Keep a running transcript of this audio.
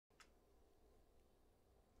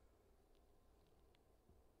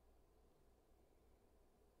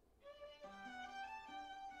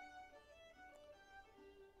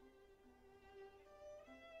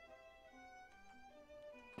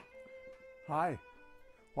Hi,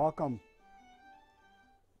 welcome.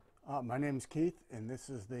 My name is Keith, and this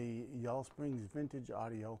is the Yellow Springs Vintage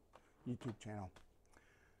Audio YouTube channel.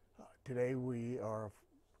 Today we are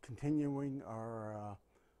continuing our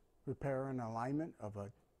repair and alignment of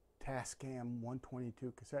a Tascam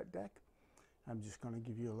 122 cassette deck. I'm just going to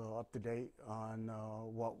give you a little up-to-date on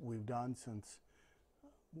what we've done since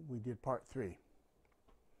we did part 3.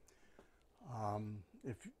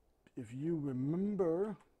 If you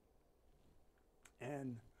remember,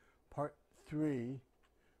 in part 3,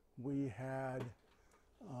 we had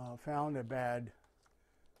found a bad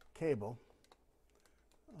cable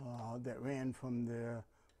that ran from the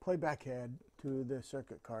playback head to the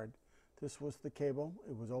circuit card. This was the cable.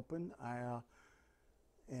 It was open. I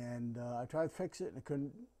tried to fix it,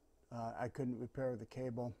 and I couldn't repair the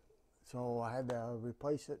cable, so I had to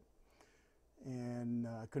replace it, and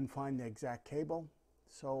I couldn't find the exact cable.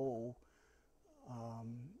 So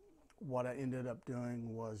what I ended up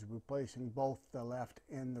doing was replacing both the left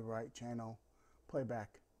and the right channel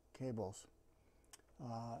playback cables.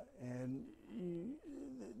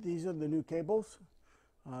 These are the new cables.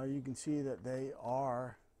 You can see that they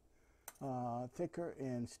are thicker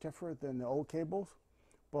and stiffer than the old cables,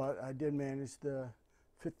 but I did manage to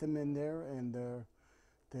fit them in there, and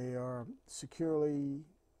they are securely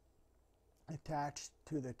attached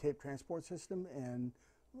to the tape transport system, and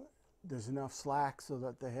there's enough slack so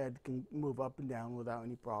that the head can move up and down without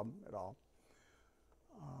any problem at all.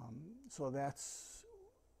 So that's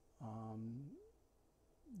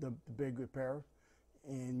the big repair.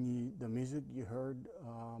 And the music you heard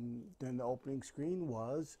during the opening screen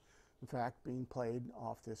was, in fact, being played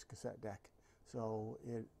off this cassette deck. So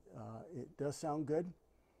it does sound good.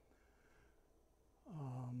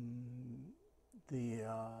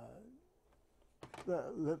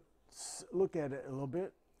 Let's look at it a little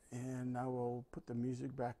bit, and I will put the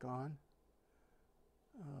music back on.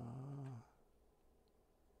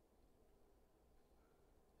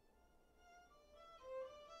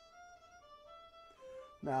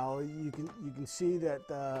 Now you can see that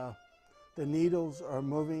the needles are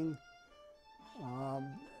moving,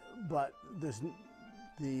 but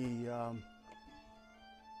the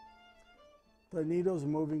needles are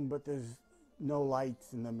moving, but there's no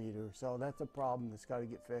lights in the meter, so that's a problem that's got to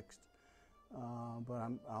get fixed.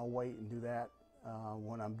 But I'll wait and do that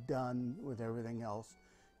when I'm done with everything else,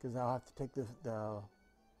 because I'll have to take the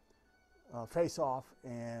face off,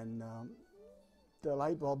 and the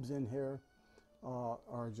light bulbs in here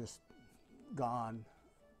are just gone.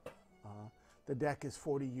 The deck is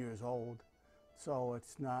 40 years old, so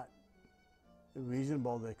it's not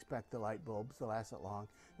reasonable to expect the light bulbs to last that long,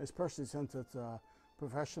 especially since it's a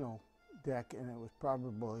professional deck and it was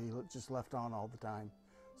probably just left on all the time.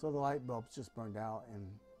 So the light bulbs just burned out,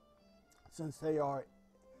 and since they are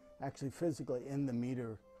actually physically in the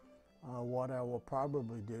meter, what I will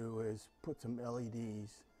probably do is put some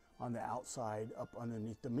LEDs on the outside up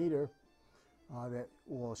underneath the meter that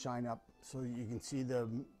will shine up so you can see the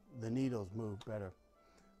needles move better.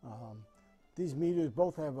 These meters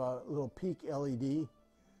both have a little peak LED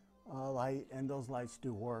light, and those lights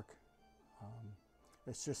do work.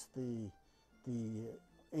 It's just the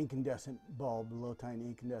incandescent bulb, the little tiny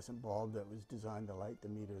incandescent bulb that was designed to light the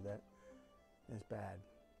meter, that is bad.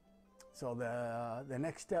 So the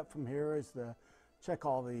next step from here is to check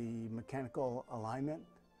all the mechanical alignment,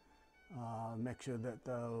 make sure that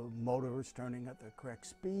the motor is turning at the correct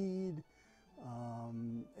speed,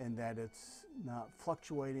 and that it's not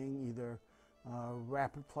fluctuating, either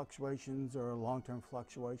rapid fluctuations or long-term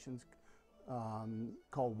fluctuations,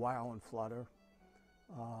 called wow and flutter.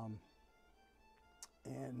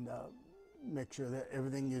 And make sure that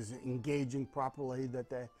everything is engaging properly, that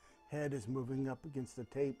the head is moving up against the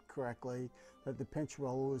tape correctly, that the pinch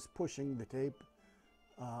roll is pushing the tape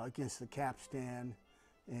against the capstan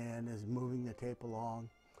and is moving the tape along.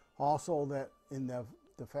 Also, that in the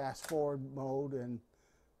fast forward mode and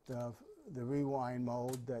the rewind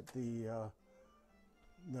mode, that the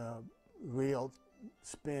reel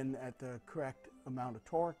spin at the correct amount of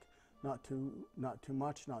torque, not too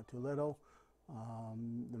much, not too little.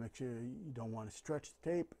 To make sure you don't want to stretch the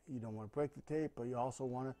tape, you don't want to break the tape, but you also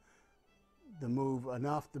want to move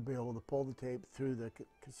enough to be able to pull the tape through the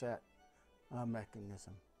cassette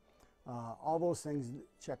mechanism. All those things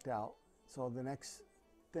checked out. So the next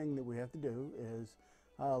thing that we have to do is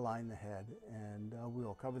align the head, and we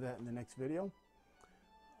will cover that in the next video.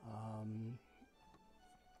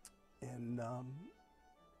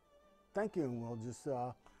 Thank you, and we'll just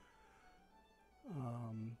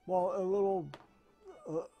well, a little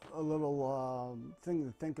thing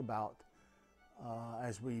to think about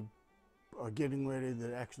as we are getting ready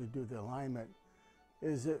to actually do the alignment,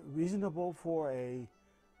 is it reasonable for a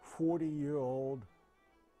 40-year-old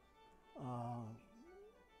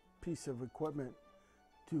piece of equipment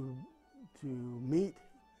to meet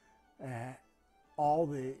all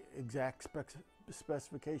the exact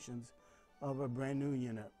specifications of a brand new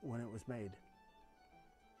unit when it was made?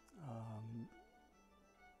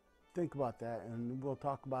 Think about that, and we'll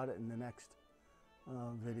talk about it in the next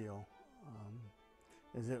video.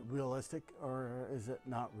 Is it realistic or is it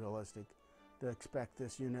not realistic to expect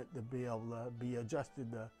this unit to be able to be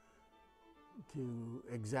adjusted to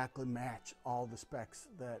exactly match all the specs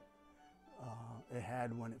that it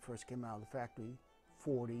had when it first came out of the factory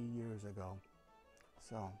 40 years ago?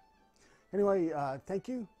 So anyway, thank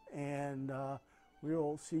you, and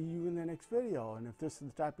we'll see you in the next video. And if this is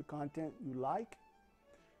the type of content you like,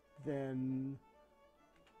 then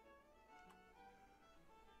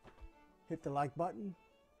hit the like button,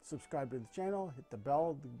 subscribe to the channel, hit the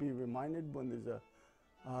bell to be reminded when there's a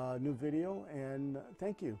new video, and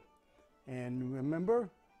thank you. And remember,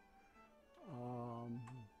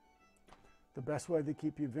 the best way to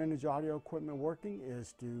keep your vintage audio equipment working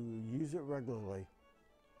is to use it regularly.